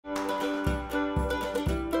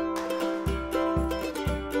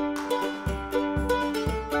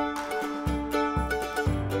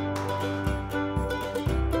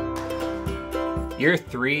Year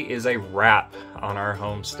 3 is a wrap on our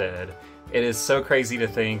homestead. It is so crazy to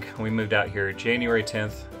think we moved out here January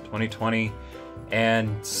 10th, 2020,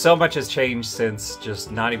 and so much has changed since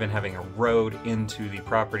just not even having a road into the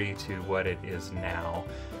property to what it is now.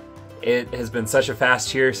 It has been such a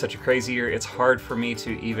fast year, such a crazy year, it's hard for me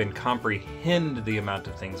to even comprehend the amount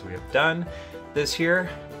of things we have done this year,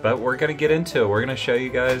 but we're gonna get into it. We're gonna show you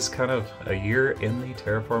guys kind of a year in the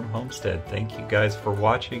Terraform homestead. Thank you guys for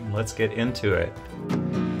watching. Let's get into it.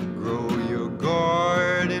 Grow your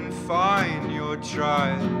garden, find your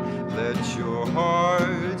tribe, let your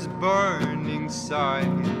hearts burn inside,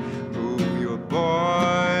 move your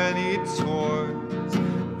body towards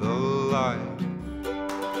the light.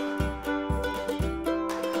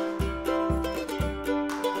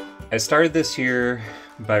 I started this year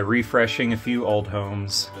by refreshing a few old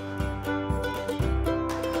homes.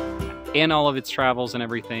 In all of its travels and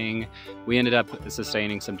everything, we ended up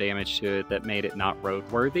sustaining some damage to it that made it not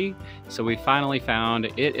roadworthy. So we finally found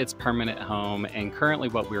it its permanent home, and currently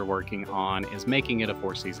what we're working on is making it a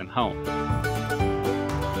 4-season home.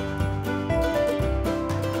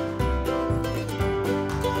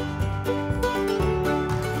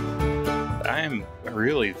 I'm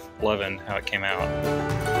really loving how it came out.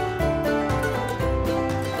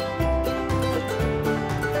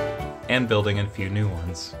 And building a few new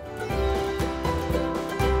ones.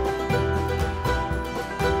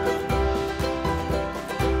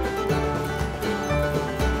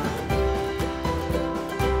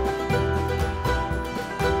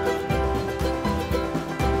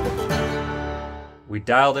 We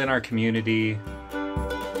dialed in our community.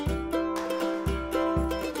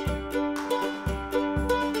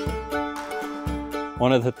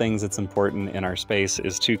 One of the things that's important in our space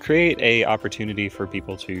is to create an opportunity for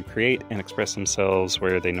people to create and express themselves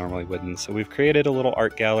where they normally wouldn't. So we've created a little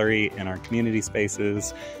art gallery in our community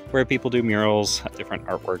spaces where people do murals, different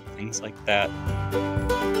artwork, things like that.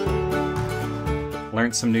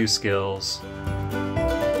 Learned some new skills.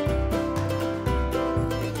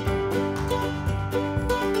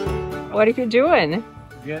 What are you doing?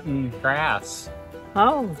 Getting grass.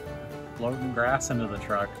 Oh. Loading grass into the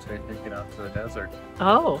truck to take it out to the desert.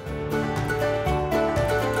 Oh.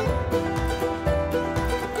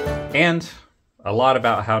 And a lot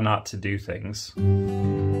about how not to do things.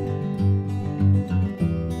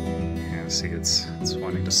 Yeah, see, it's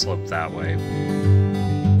wanting to slope that way.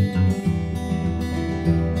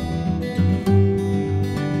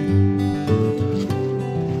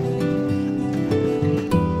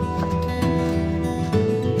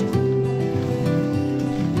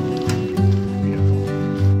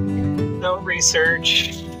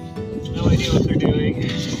 Research, no idea what they're doing.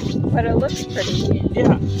 But it looks pretty.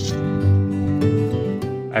 Yeah.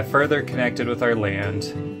 I further connected with our land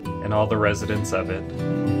and all the residents of it.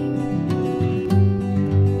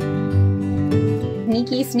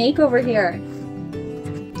 Sneaky snake over here.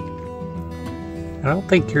 I don't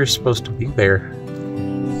think you're supposed to be there.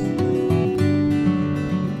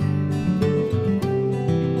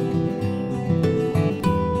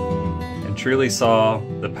 And truly saw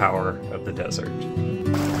the power of the desert.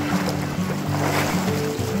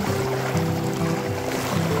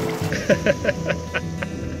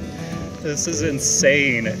 This is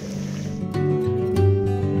insane.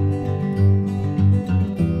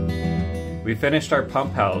 We finished our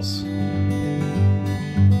pump house.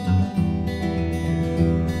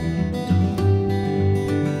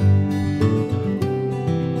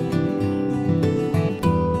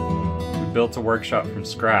 We built a workshop from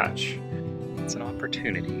scratch. It's an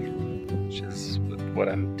opportunity, which is what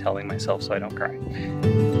I'm telling myself so I don't cry.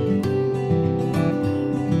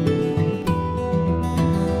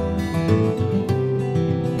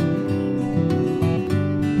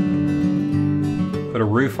 Put a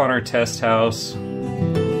roof on our test house.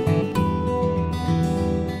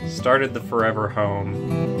 Started the forever home.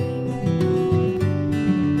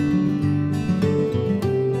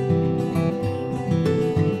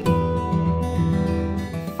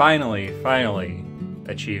 Finally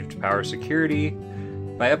achieved power security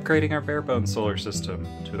by upgrading our bare bones solar system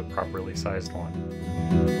to a properly sized one.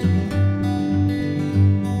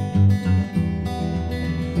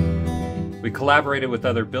 We collaborated with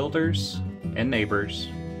other builders and neighbors,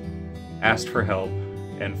 asked for help,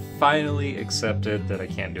 and finally accepted that I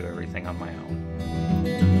can't do everything on my own.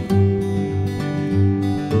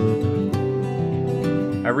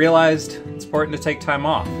 I realized it's important to take time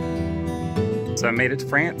off. So I made it to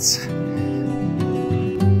France.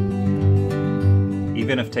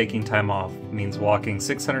 Even if taking time off means walking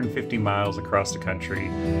 650 miles across the country.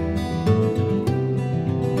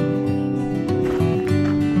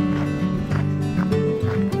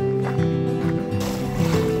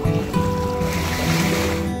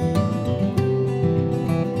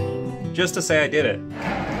 just to say I did it.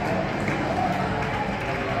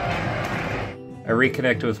 I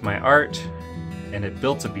reconnected with my art, and it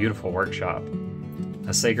built a beautiful workshop,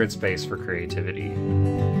 a sacred space for creativity.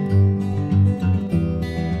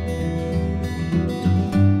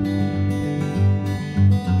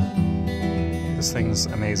 This thing's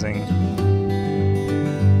amazing.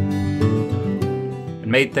 And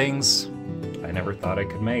made things I never thought I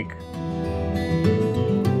could make.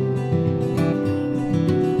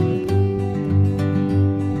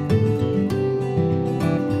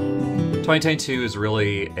 2022 is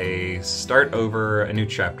really a start over, a new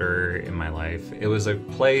chapter in my life. It was a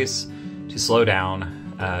place to slow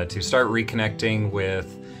down, to start reconnecting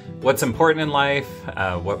with what's important in life,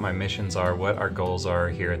 what my missions are, what our goals are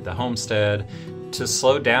here at the Homestead, to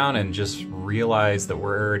slow down and just realize that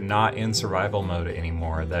we're not in survival mode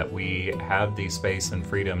anymore, that we have the space and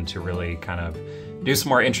freedom to really kind of do some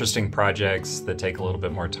more interesting projects that take a little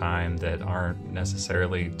bit more time, that aren't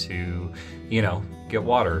necessarily to, you know, get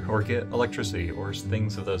water or get electricity or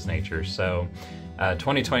things of those natures. So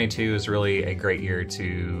 2022 is really a great year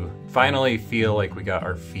to finally feel like we got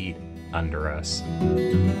our feet under us.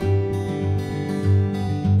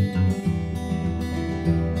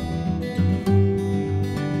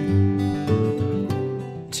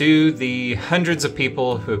 To the hundreds of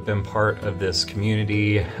people who have been part of this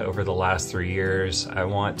community over the last 3 years, I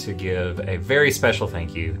want to give a very special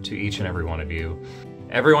thank you to each and every one of you.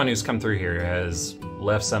 Everyone who's come through here has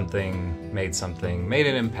left something, made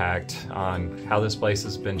an impact on how this place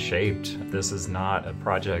has been shaped. This is not a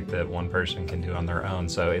project that one person can do on their own,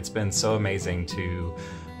 so it's been so amazing to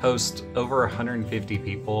host over 150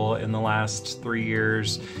 people in the last 3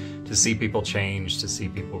 years, to see people change, to see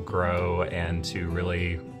people grow, and to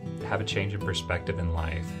really have a change in perspective in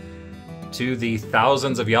life. To the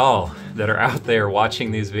thousands of y'all that are out there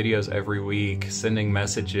watching these videos every week, sending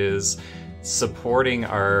messages, supporting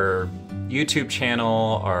our YouTube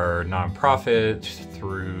channel, our nonprofit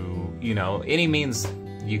through, you know, any means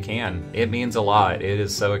you can. It means a lot. It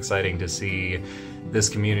is so exciting to see this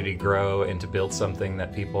community grow and to build something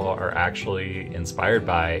that people are actually inspired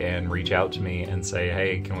by and reach out to me and say,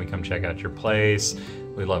 hey, can we come check out your place?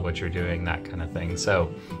 We love what you're doing, that kind of thing.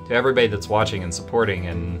 So to everybody that's watching and supporting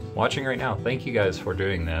and watching right now, thank you guys for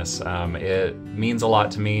doing this. It means a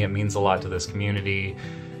lot to me. It means a lot to this community.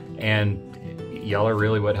 And y'all are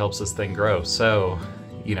really what helps this thing grow. So,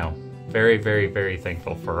 you know, very, very, very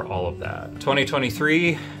thankful for all of that.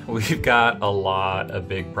 2023, we've got a lot of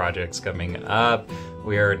big projects coming up.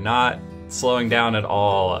 We are not slowing down at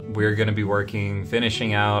all. We're gonna be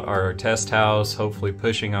finishing out our test house, hopefully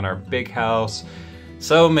pushing on our big house.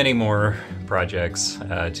 So many more projects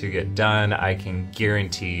to get done. I can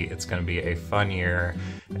guarantee it's gonna be a fun year,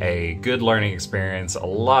 a good learning experience, a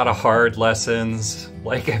lot of hard lessons,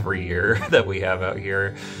 like every year that we have out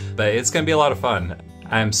here, but it's gonna be a lot of fun.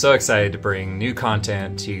 I'm so excited to bring new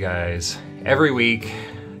content to you guys every week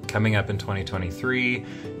coming up in 2023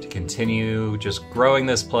 to continue just growing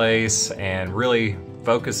this place and really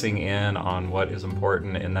focusing in on what is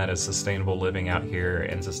important, and that is sustainable living out here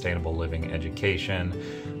and sustainable living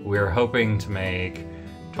education. We're hoping to make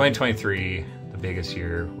 2023 the biggest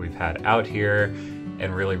year we've had out here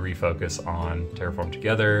and really refocus on Terraform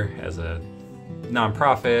Together as a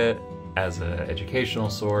nonprofit, as an educational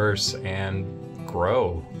source, and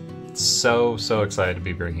grow. So excited to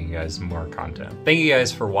be bringing you guys more content. Thank you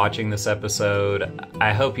guys for watching this episode.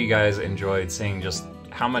 I hope you guys enjoyed seeing just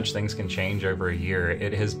how much things can change over a year.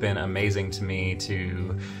 It has been amazing to me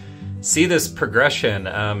to see this progression,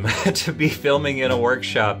 to be filming in a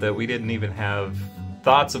workshop that we didn't even have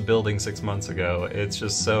thoughts of building 6 months ago. It's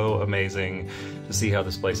just so amazing to see how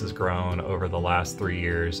this place has grown over the last 3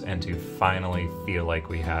 years and to finally feel like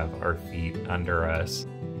we have our feet under us.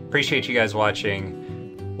 Appreciate you guys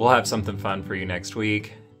watching. We'll have something fun for you next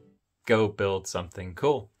week. Go build something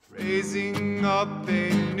cool. Raising up a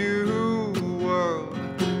new world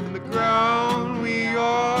from the ground.